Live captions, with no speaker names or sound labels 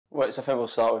Well, so I think we'll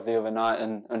start with the other night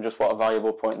and just what a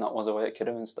valuable point that was away at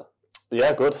Kidderminster.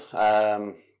 Yeah, good.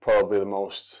 Probably the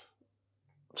most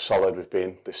solid we've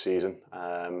been this season.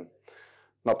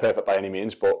 Not perfect by any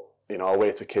means, but you know,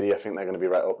 away to Kiddie, I think they're going to be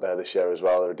right up there this year as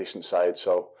well. They're a decent side,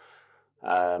 so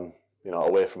you know,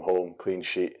 away from home, clean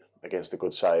sheet against a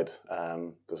good side.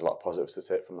 There's a lot of positives to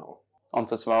take from that one. On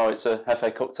to tomorrow, it's a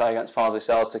FA Cup tie against Farsley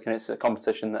Celtic, and it's a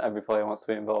competition that every player wants to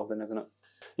be involved in, isn't it?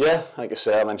 Yeah, like I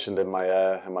say, I mentioned in my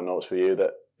notes for you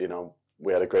that you know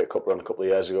we had a great cup run a couple of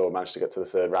years ago. We managed to get to the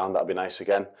third round. That'd be nice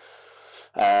again.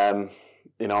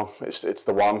 You know, it's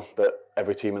the one that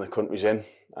every team in the country's in.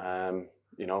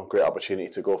 You know, great opportunity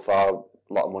to go far.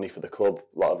 A lot of money for the club,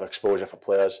 a lot of exposure for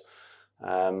players.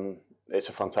 It's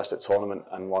a fantastic tournament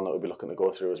and one that we'll be looking to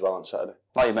go through as well on Saturday.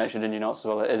 Like you mentioned in your notes as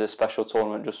well, it is a special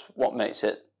tournament. Just what makes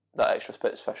it that extra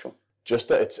bit special? Just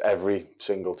that it's every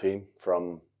single team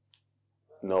from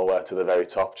nowhere to the very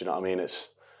top. Do you know what I mean? It's,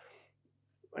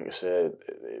 like I say,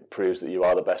 it proves that you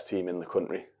are the best team in the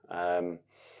country. You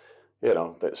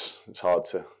know, it's hard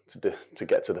to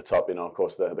get to the top. You know, of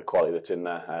course, the quality that's in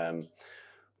there.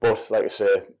 But like I say,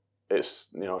 it's,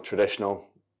 you know, traditional.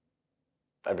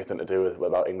 Everything to do with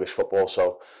about English football.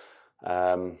 So,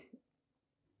 of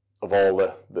all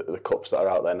the cups that are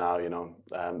out there now, you know,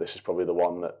 this is probably the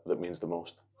one that means the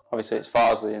most. Obviously, it's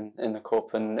Farsley in the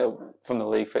cup, and from the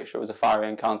league fixture, it was a fiery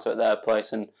encounter at their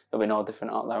place, and there'll be no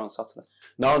different out there on Saturday.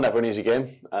 No, never an easy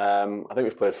game. I think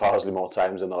we've played Farsley more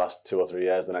times in the last 2 or 3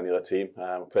 years than any other team.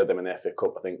 We played them in the FA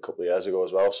Cup, I think, a couple of years ago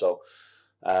as well. So,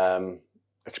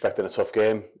 expecting a tough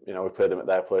game. You know, we played them at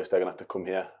their place. They're going to have to come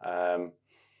here.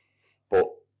 But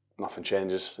nothing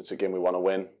changes. It's a game we want to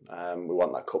win. We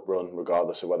want that cup run,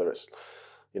 regardless of whether it's,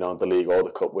 you know, the league or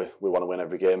the cup. We want to win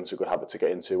every game. It's a good habit to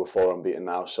get into. We're 4 unbeaten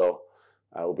now, so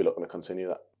we'll be looking to continue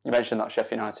that. You mentioned that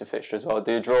Sheffield United fixture as well.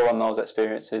 Do you draw on those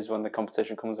experiences when the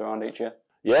competition comes around each year?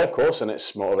 Yeah, of course, and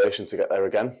it's motivation to get there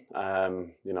again.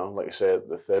 You know, like I say,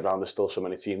 the third round, there's still so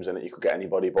many teams in it. You could get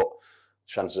anybody, but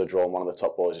chances of drawing one of the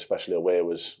top boys, especially away,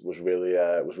 was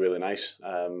really nice,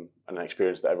 and an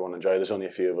experience that everyone enjoyed. There's only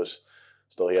a few of us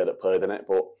still here that played in it,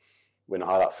 but we know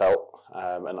how that felt,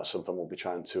 and that's something we'll be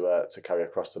trying to carry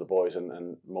across to the boys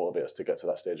and motivate us to get to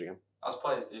that stage again. As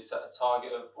players, do you set a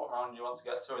target of what round you want to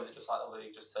get to, or is it just like the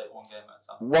league, just take one game at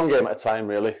a time? One game at a time,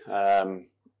 really.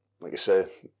 Like I say,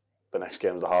 the next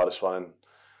game's the hardest one, and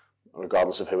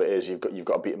regardless of who it is, you've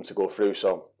got to beat them to go through.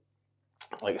 So,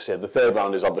 like I said, the third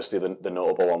round is obviously the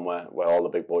notable one where all the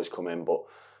big boys come in, but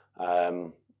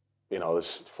you know,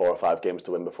 there's 4 or 5 games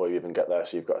to win before you even get there,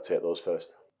 so you've got to take those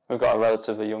first. We've got a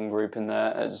relatively young group in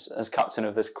there. As captain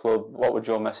of this club, what would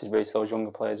your message be to those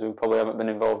younger players who probably haven't been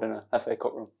involved in a FA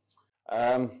Cup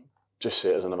run? Just see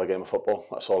it as another game of football.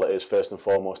 That's all it is. First and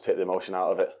foremost, take the emotion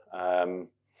out of it.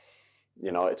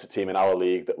 You know, it's a team in our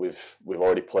league that we've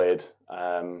already played.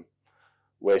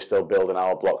 We're still building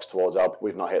our blocks towards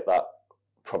we've not hit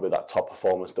probably that top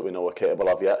performance that we know we're capable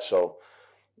of yet. So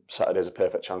Saturday's a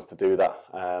perfect chance to do that.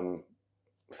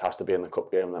 If it has to be in the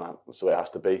cup game, then that's the way it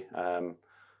has to be.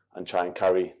 And try and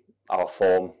carry our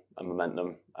form and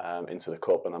momentum into the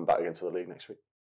cup and then back into the league next week.